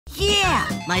yeah!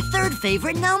 My third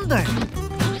favorite number. 7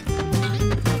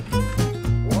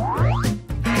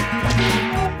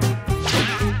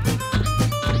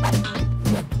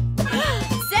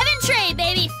 tray,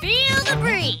 baby. Feel the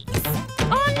breeze.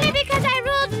 Only because I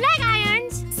ruled leg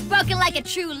irons. Spoken like a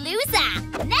true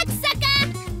loser. Next, sucker.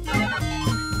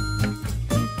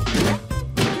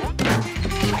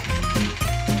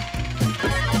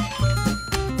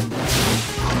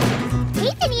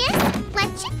 Hey, Phineas.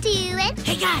 What you doing?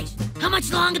 Hey, guys. How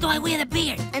much longer do I wear the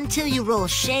beard? Until you roll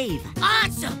shave.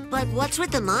 Awesome. But what's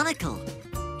with the monocle?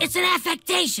 It's an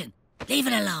affectation. Leave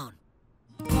it alone.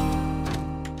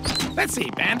 Let's see,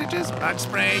 bandages, bug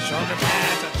spray, shoulder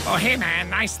pads. Oh, hey, man,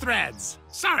 nice threads.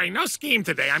 Sorry, no scheme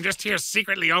today. I'm just here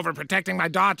secretly overprotecting my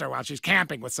daughter while she's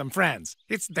camping with some friends.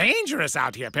 It's dangerous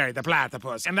out here, Perry the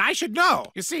platypus, and I should know.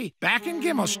 You see, back in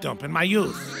Gimmelstump in my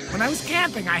youth, when I was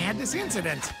camping, I had this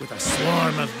incident with a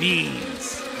swarm of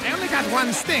bees. I only got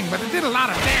one sting, but it did a lot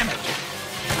of damage.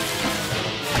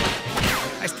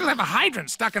 I still have a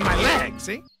hydrant stuck in my leg,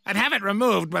 see? I'd have it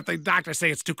removed, but the doctors say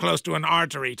it's too close to an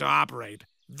artery to operate.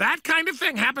 That kind of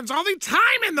thing happens all the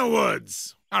time in the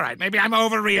woods. All right, maybe I'm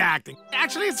overreacting.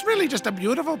 Actually, it's really just a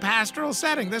beautiful pastoral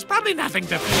setting. There's probably nothing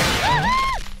to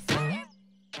fear.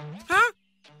 Huh?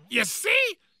 You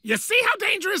see? You see how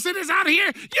dangerous it is out here?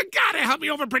 You gotta help me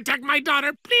overprotect my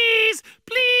daughter. Please,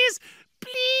 please,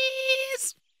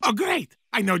 please. Oh, great.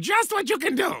 I know just what you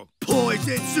can do.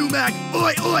 Poison sumac!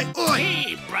 Oi, oi, oi!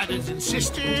 Hey, brothers and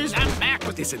sisters, I'm back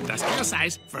with this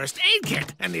industrial-sized first aid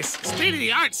kit and this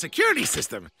state-of-the-art security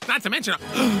system. Not to mention,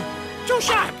 too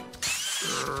sharp.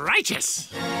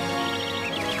 Righteous.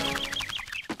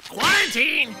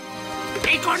 Quarantine.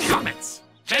 Acorn helmets.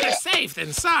 Better safe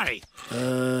than sorry.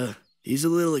 He's a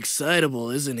little excitable,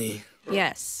 isn't he?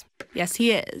 Yes. Yes,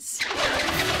 he is.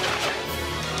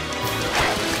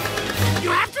 You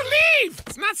have to leave!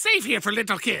 It's not safe here for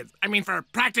little kids. I mean, for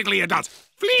practically adults.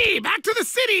 Flee back to the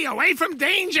city, away from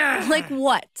danger! Like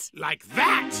what? Like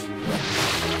that!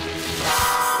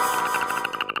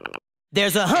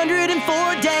 There's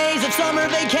 104 days of summer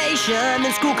vacation,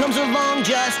 and school comes along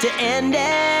just to end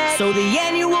it. So the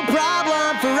annual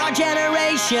problem for our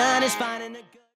generation is finding a